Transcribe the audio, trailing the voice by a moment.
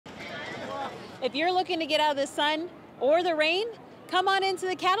If you're looking to get out of the sun or the rain, come on into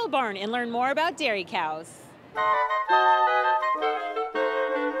the cattle barn and learn more about dairy cows.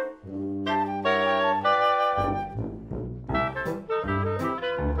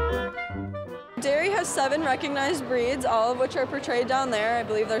 Dairy has 7 recognized breeds, all of which are portrayed down there. I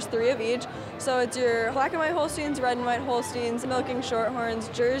believe there's 3 of each. So it's your black and white Holsteins, red and white Holsteins, milking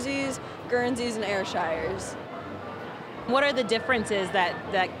Shorthorns, Jerseys, Guernseys, and Ayrshires. What are the differences that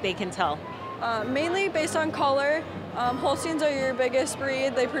they can tell? Mainly based on color. Holsteins are your biggest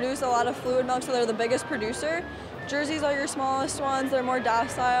breed. They produce a lot of fluid milk, so they're the biggest producer. Jerseys are your smallest ones. They're more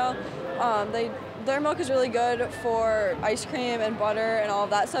docile. Their milk is really good for ice cream and butter and all of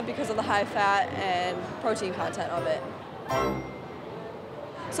that stuff because of the high fat and protein content of it.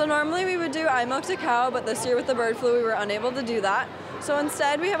 So normally we would do I milked a cow, but this year with the bird flu we were unable to do that. So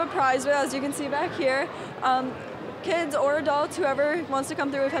instead we have a prize wheel, as you can see back here. Kids or adults, whoever wants to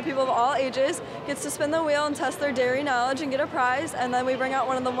come through, we've had people of all ages, gets to spin the wheel and test their dairy knowledge and get a prize. And then we bring out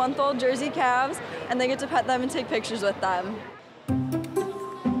one of the month-old Jersey calves and they get to pet them and take pictures with them.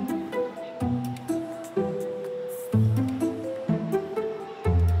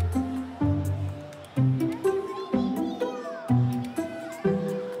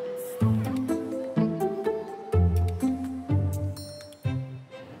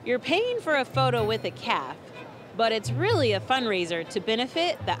 You're paying for a photo with a calf, but it's really a fundraiser to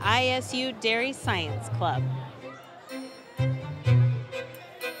benefit the ISU Dairy Science Club.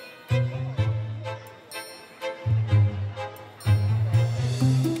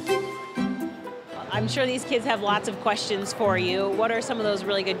 I'm sure these kids have lots of questions for you. What are some of those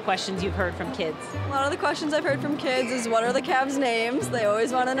really good questions you've heard from kids? A lot of the questions I've heard from kids is what are the calves' names? They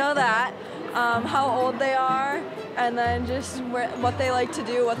always want to know that. How old they are, and then just what they like to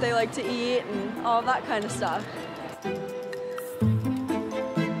do, what they like to eat, and all of that kind of stuff.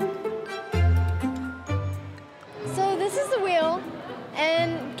 So this is the wheel,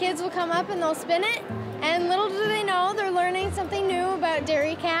 and kids will come up and they'll spin it, and little do they know they're learning something new about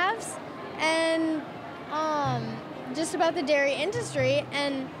dairy calves and just about the dairy industry.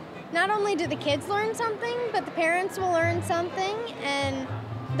 And not only do the kids learn something, but the parents will learn something, and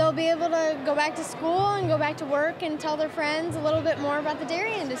they'll be able to go back to school and go back to work and tell their friends a little bit more about the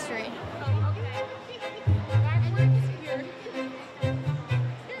dairy industry.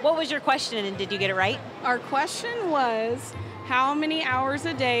 What was your question and did you get it right? Our question was, how many hours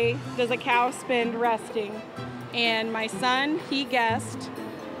a day does a cow spend resting? And my son, he guessed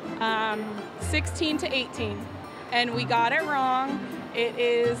 16 to 18. And we got it wrong. It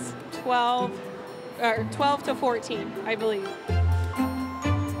is 12 to 14, I believe.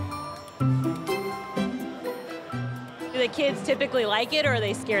 Do the kids typically like it, or are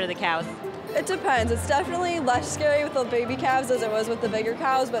they scared of the cows? It depends. It's definitely less scary with the baby calves as it was with the bigger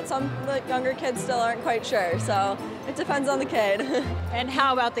cows, but some younger kids still aren't quite sure, so it depends on the kid. And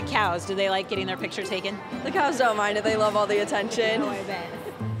how about the cows? Do they like getting their picture taken? The cows don't mind it. They love all the attention. Oh, I bet.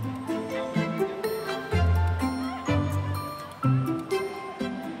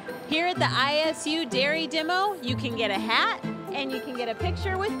 Here at the ISU Dairy Demo, you can get a hat and you can get a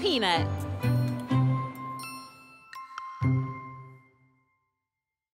picture with Peanut.